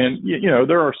 And,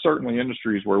 there are certainly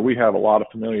industries where we have a lot of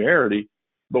familiarity,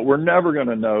 but we're never going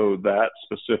to know that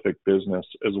specific business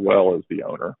as well as the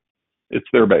owner. It's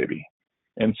their baby.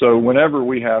 And so whenever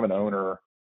we have an owner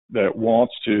that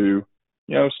wants to,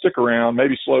 stick around,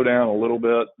 maybe slow down a little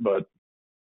bit, but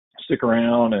stick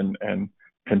around and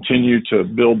continue to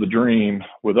build the dream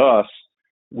with us,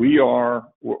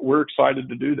 we're excited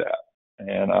to do that.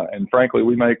 And frankly,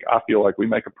 I feel like we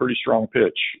make a pretty strong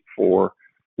pitch for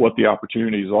what the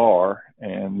opportunities are,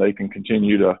 and they can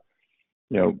continue to,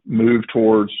 move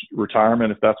towards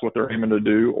retirement if that's what they're aiming to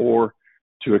do, or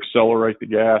to accelerate the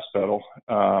gas pedal,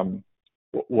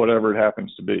 whatever it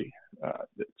happens to be.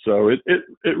 So it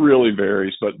really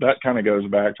varies, but that kind of goes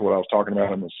back to what I was talking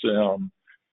about in the sim,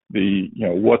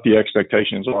 what the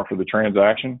expectations are for the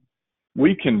transaction.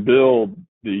 We can build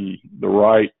the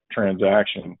right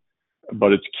transaction,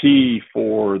 but it's key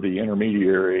for the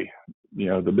intermediary,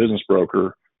 the business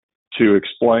broker, to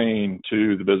explain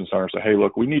to the business owner, say, hey,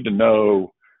 look, we need to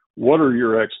know, what are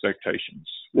your expectations?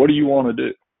 What do you want to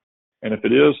do? And if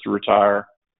it is to retire,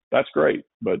 that's great.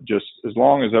 But just as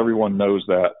long as everyone knows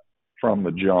that from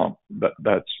the jump,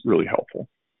 that's really helpful.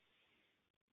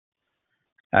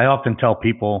 I often tell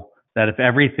people that if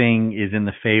everything is in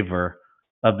the favor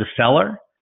of the seller,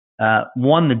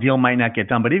 one, the deal might not get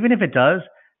done. But even if it does,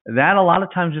 that a lot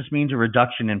of times just means a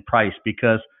reduction in price,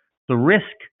 because the risk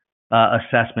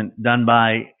assessment done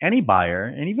by any buyer,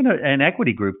 and even an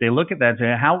equity group, they look at that and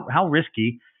say, how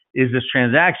risky is this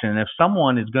transaction? And if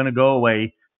someone is going to go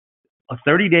away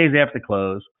 30 days after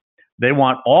close, they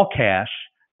want all cash.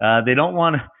 They don't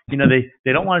want to,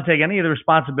 they don't want to take any of the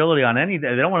responsibility on anything.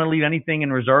 They don't want to leave anything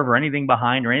in reserve or anything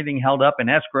behind or anything held up in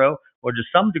escrow, or to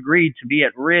some degree to be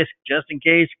at risk just in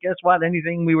case. Guess what?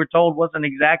 Anything we were told wasn't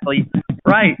exactly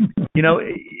right.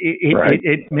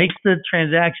 It makes the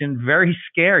transaction very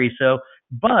scary. So,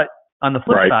 but on the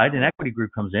flip side, an equity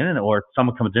group comes in, or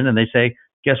someone comes in and they say,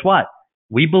 guess what?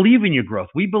 We believe in your growth.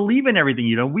 We believe in everything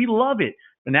you do. We love it.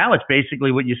 But now it's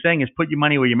basically what you're saying is put your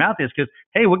money where your mouth is, because,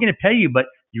 hey, we're going to pay you, but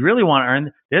you really want to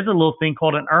earn. There's a little thing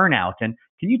called an earnout. And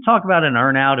can you talk about an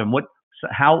earnout and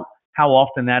how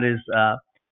often that is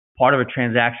part of a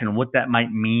transaction, and what that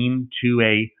might mean to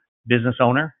a business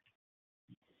owner?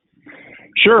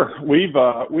 Sure. We've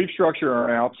structured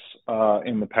earnouts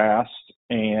in the past,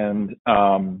 and there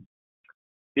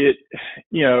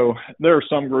are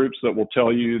some groups that will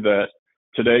tell you that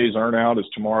today's earnout is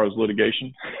tomorrow's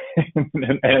litigation,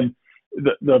 and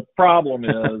the problem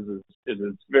is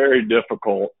it's very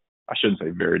difficult. I shouldn't say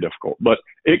very difficult, but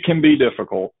it can be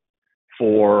difficult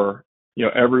for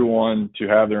everyone to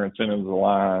have their incentives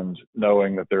aligned,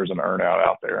 knowing that there's an earnout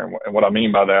out there. And what I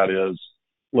mean by that is,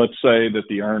 let's say that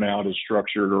the earnout is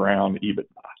structured around EBITDA,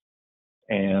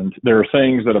 and there are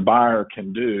things that a buyer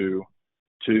can do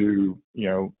to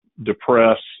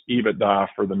depress EBITDA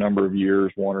for the number of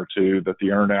years, 1 or 2, that the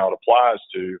earnout applies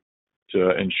to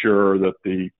ensure that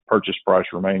the purchase price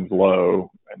remains low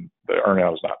and the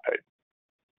earnout is not paid.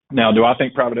 Now, do I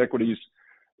think private equity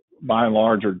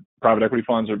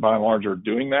funds are by and large are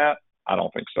doing that? I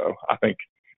don't think so. I think,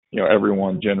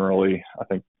 everyone generally, I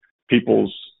think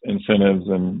people's incentives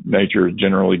and nature is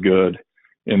generally good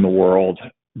in the world,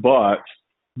 but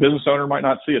business owner might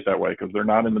not see it that way because they're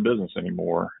not in the business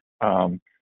anymore.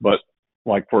 But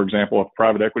like, for example, if a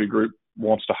private equity group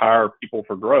wants to hire people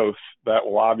for growth, that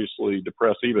will obviously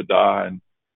depress EBITDA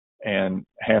and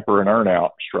hamper an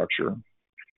earnout structure.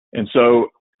 And so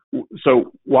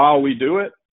while we do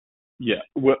it,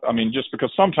 just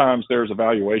because sometimes there's a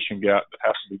valuation gap that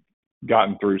has to be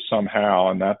gotten through somehow,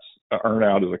 and that's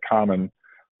earnout is a common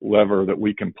lever that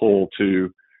we can pull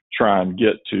to try and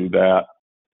get to that,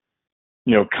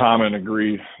 common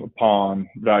agreed upon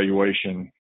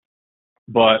valuation.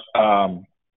 But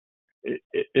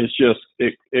it's just,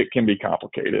 it can be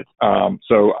complicated.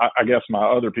 So I guess my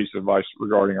other piece of advice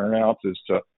regarding earnouts is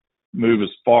to move as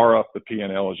far up the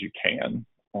P&L as you can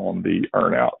on the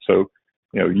earnout. So,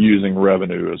 using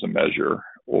revenue as a measure,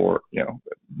 or,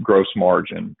 gross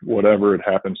margin, whatever it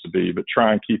happens to be, but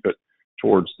try and keep it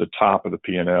towards the top of the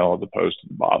P&L as opposed to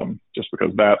the bottom, just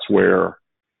because that's where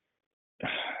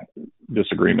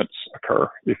disagreements occur,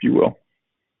 if you will.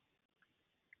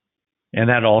 And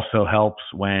that also helps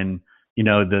when,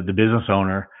 the business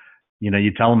owner,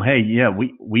 you tell them, hey, yeah,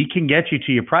 we can get you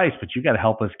to your price, but you got to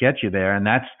help us get you there. And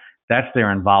that's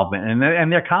their involvement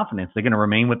and their confidence. They're going to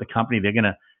remain with the company. They're going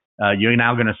to, you're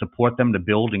now going to support them to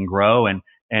build and grow. And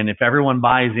if everyone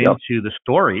buys into the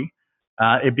story,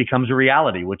 it becomes a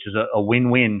reality, which is a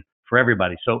win-win for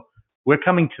everybody. So we're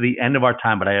coming to the end of our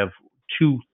time, but I have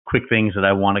 2 quick things that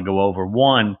I want to go over.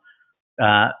 One,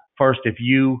 first, if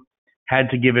you had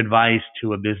to give advice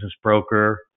to a business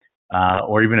broker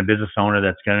or even a business owner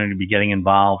that's going to be getting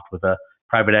involved with a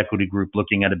private equity group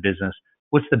looking at a business,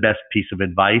 what's the best piece of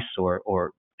advice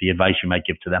or the advice you might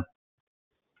give to them?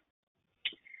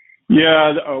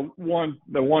 Yeah,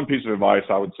 the one piece of advice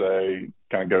I would say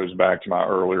kind of goes back to my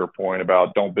earlier point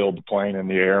about don't build the plane in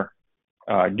the air.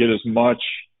 Get as much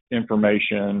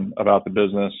information about the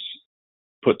business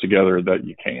put together that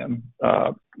you can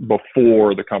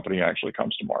before the company actually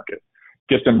comes to market.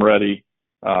 Get them ready.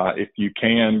 If you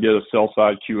can get a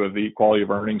sell-side QOV, quality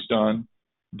of earnings done,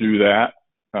 do that,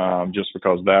 just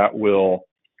because that will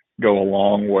go a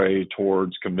long way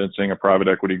towards convincing a private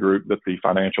equity group that the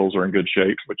financials are in good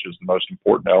shape, which is the most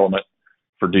important element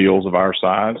for deals of our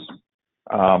size.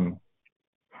 And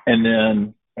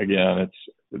then, again,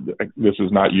 this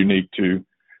is not unique to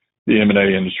the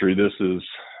M&A industry. This is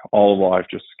all of life,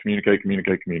 just communicate.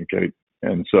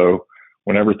 And so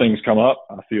whenever things come up,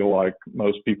 I feel like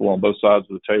most people on both sides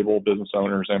of the table, business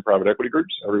owners and private equity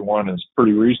groups, everyone is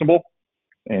pretty reasonable,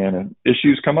 and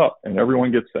issues come up and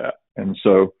everyone gets that. And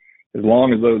so as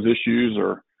long as those issues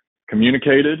are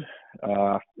communicated,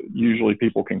 usually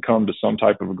people can come to some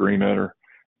type of agreement or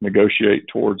negotiate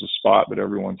towards a spot that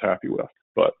everyone's happy with.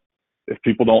 But if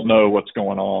people don't know what's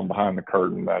going on behind the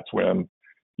curtain, that's when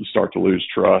you start to lose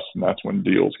trust, and that's when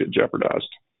deals get jeopardized.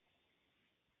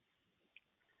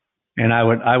 And I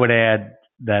would add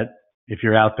that if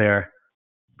you're out there,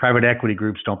 private equity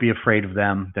groups, don't be afraid of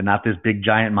them. They're not this big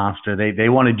giant monster. They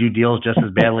want to do deals just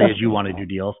as badly as you want to do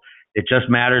deals. It just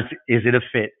matters, is it a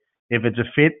fit? If it's a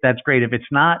fit, that's great. If it's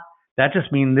not, that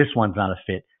just means this one's not a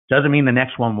fit. Doesn't mean the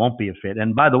next one won't be a fit.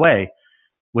 And by the way,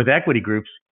 with equity groups,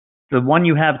 the one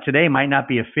you have today might not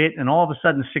be a fit, and all of a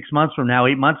sudden 6 months from now,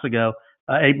 8 months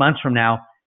from now,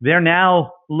 they're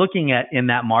now looking at in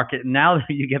that market. And now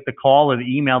you get the call or the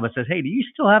email that says, hey, do you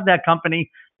still have that company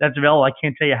that's available? I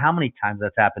can't tell you how many times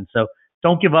that's happened. So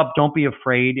don't give up. Don't be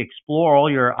afraid. Explore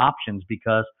all your options,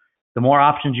 because the more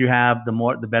options you have,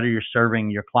 the better you're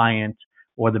serving your client,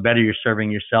 or the better you're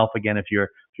serving yourself, again, if you're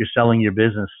selling your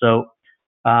business. So,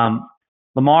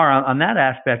 Lamar, on that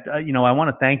aspect, I want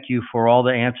to thank you for all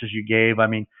the answers you gave. I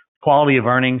mean, quality of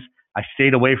earnings, I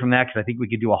stayed away from that because I think we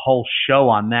could do a whole show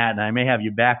on that, and I may have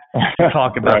you back to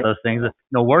talk about right. Those things.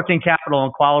 Working capital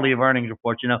and quality of earnings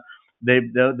reports,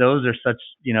 those are such,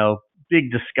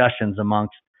 big discussions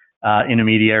amongst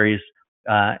intermediaries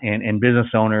and business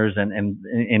owners and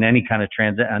in any kind of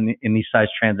in these size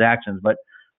transactions. But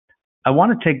I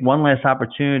want to take one last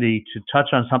opportunity to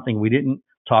touch on something we didn't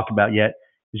talk about yet,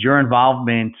 is your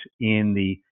involvement in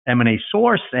the M&A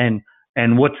Source and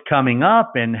what's coming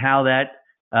up and how that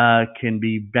can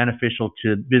be beneficial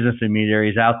to business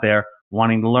intermediaries out there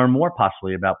wanting to learn more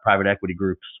possibly about private equity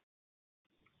groups.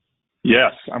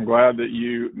 Yes, I'm glad that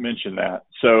you mentioned that.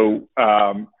 So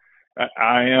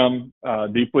I am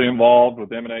deeply involved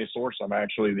with M&A Source. I'm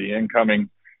actually the incoming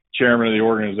chairman of the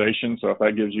organization. So if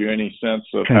that gives you any sense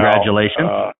of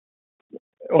congratulations.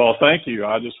 Well, thank you.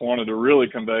 I just wanted to really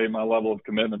convey my level of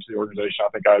commitment to the organization. I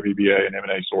think IBBA and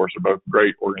M&A Source are both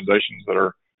great organizations that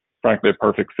are, frankly, a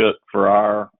perfect fit for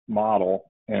our model.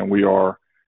 And we are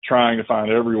trying to find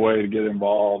every way to get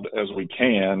involved as we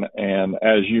can. And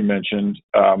as you mentioned,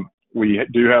 we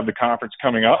do have the conference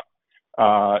coming up.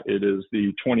 It is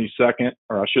the 22nd,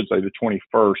 or I should say the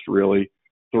 21st, really,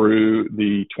 through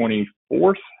the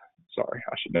 24th. Sorry,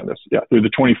 I should know this. Yeah, through the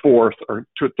 24th or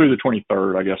through the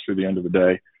 23rd, I guess, through the end of the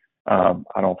day.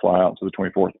 I don't fly out until the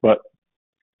 24th, but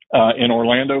in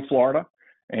Orlando, Florida.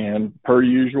 And per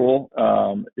usual,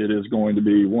 it is going to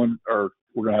be we're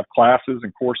going to have classes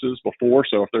and courses before.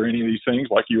 So if there are any of these things,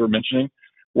 like you were mentioning,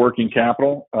 working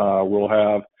capital, we'll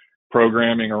have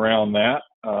programming around that,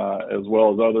 as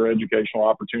well as other educational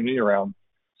opportunity around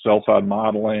sell-side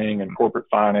modeling and corporate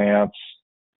finance.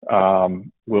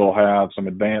 We'll have some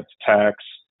advanced tax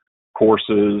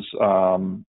courses.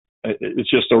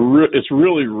 It's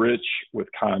really rich with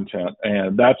content,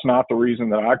 and that's not the reason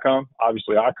that I come.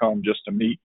 Obviously, I come just to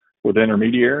meet with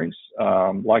intermediaries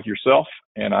like yourself,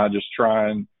 and I just try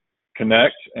and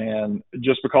connect. And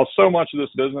just because so much of this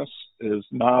business is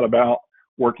not about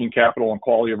working capital and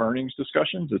quality of earnings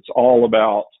discussions, it's all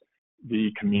about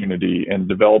the community and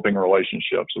developing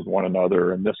relationships with one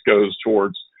another. And this goes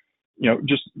towards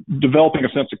just developing a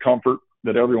sense of comfort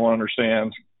that everyone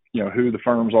understands, who the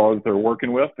firms are that they're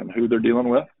working with and who they're dealing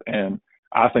with. And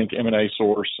I think M&A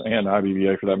Source and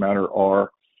IBBA, for that matter, are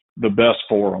the best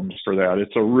forums for that.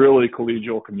 It's a really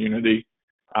collegial community.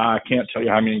 I can't tell you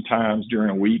how many times during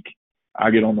a week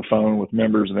I get on the phone with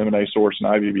members of M&A Source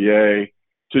and IBBA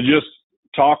to just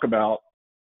talk about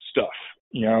stuff,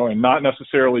 and not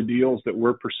necessarily deals that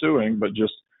we're pursuing, but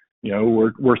just,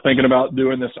 we're thinking about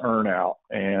doing this earn out.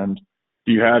 And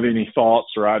do you have any thoughts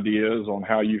or ideas on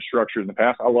how you've structured in the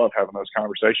past? I love having those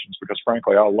conversations because,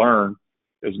 frankly, I learn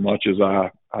as much as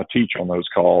I teach on those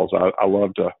calls. I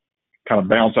love to kind of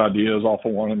bounce ideas off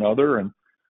of one another. And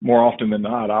more often than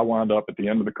not, I wind up at the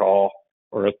end of the call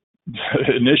or at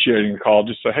initiating the call,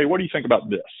 just say, hey, what do you think about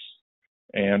this?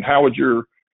 And how would your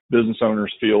business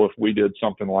owners feel if we did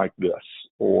something like this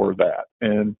or that?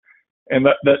 And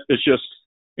that it's just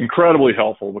incredibly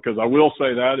helpful, because I will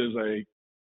say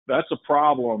that's a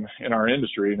problem in our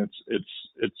industry, and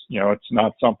it's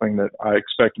not something that I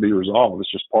expect to be resolved.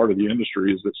 It's just part of the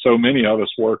industry, is that so many of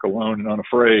us work alone and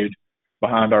unafraid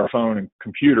behind our phone and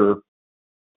computer.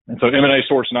 And so M&A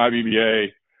Source and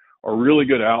IBBA are really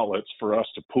good outlets for us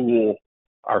to pool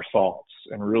our thoughts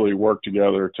and really work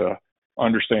together to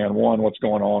understand, one, what's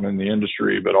going on in the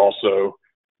industry, but also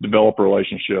develop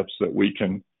relationships that we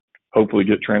can hopefully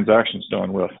get transactions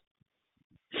done with.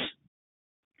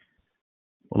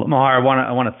 Well, Lamar, I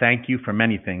want to thank you for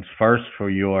many things. First, for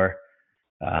your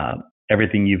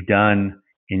everything you've done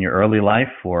in your early life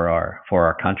for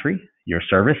our country, your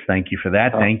service. Thank you for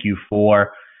that. Thank you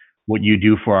for what you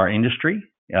do for our industry,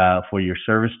 for your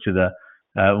service to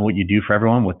what you do for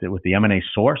everyone with the M&A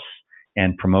Source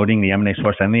and promoting the M&A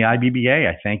Source and the IBBA.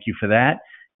 I thank you for that,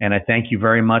 and I thank you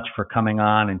very much for coming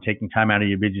on and taking time out of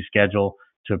your busy schedule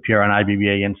to appear on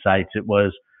IBBA Insights. It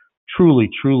was truly.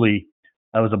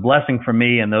 It was a blessing for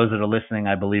me, and those that are listening,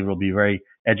 I believe, will be very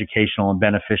educational and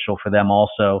beneficial for them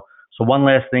also. So one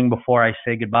last thing before I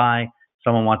say goodbye.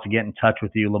 Someone wants to get in touch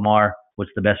with you, Lamar.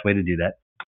 What's the best way to do that?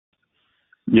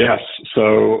 Yes.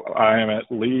 So I am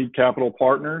at Lead Capital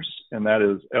Partners, and that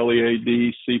is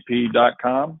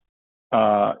leadcp.com.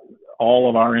 All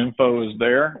of our info is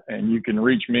there, and you can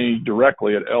reach me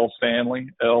directly at lstanley,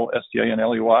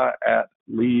 LSTANLEY, at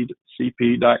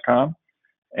leadcp.com.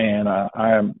 And I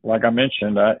am, like I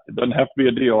mentioned, it doesn't have to be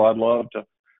a deal.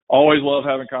 Always love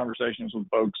having conversations with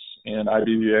folks in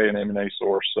IBBA and M&A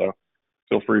Source. So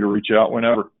feel free to reach out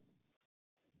whenever.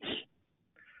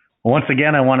 Well, once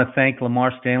again, I want to thank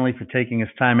Lamar Stanley for taking his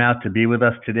time out to be with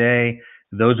us today.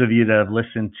 Those of you that have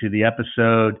listened to the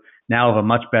episode now have a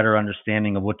much better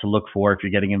understanding of what to look for if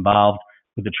you're getting involved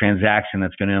with a transaction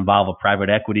that's going to involve a private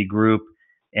equity group.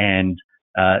 And,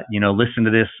 listen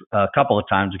to this a couple of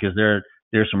times, because there's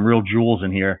some real jewels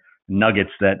in here,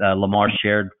 nuggets that Lamar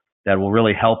shared that will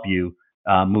really help you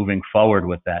moving forward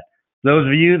with that. Those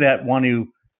of you that want to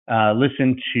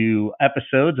listen to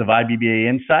episodes of IBBA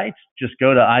Insights, just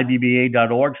go to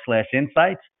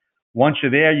ibba.org/insights. Once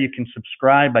you're there, you can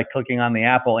subscribe by clicking on the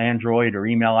Apple, Android, or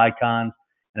email icons.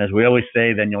 And as we always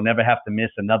say, then you'll never have to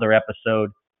miss another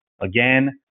episode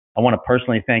again. I want to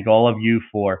personally thank all of you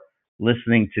for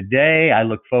listening today. I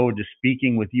look forward to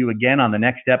speaking with you again on the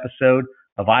next episode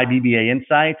of IBBA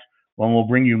Insights, when we'll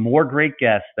bring you more great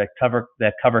guests that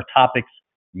cover topics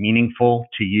meaningful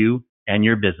to you and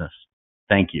your business.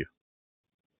 Thank you.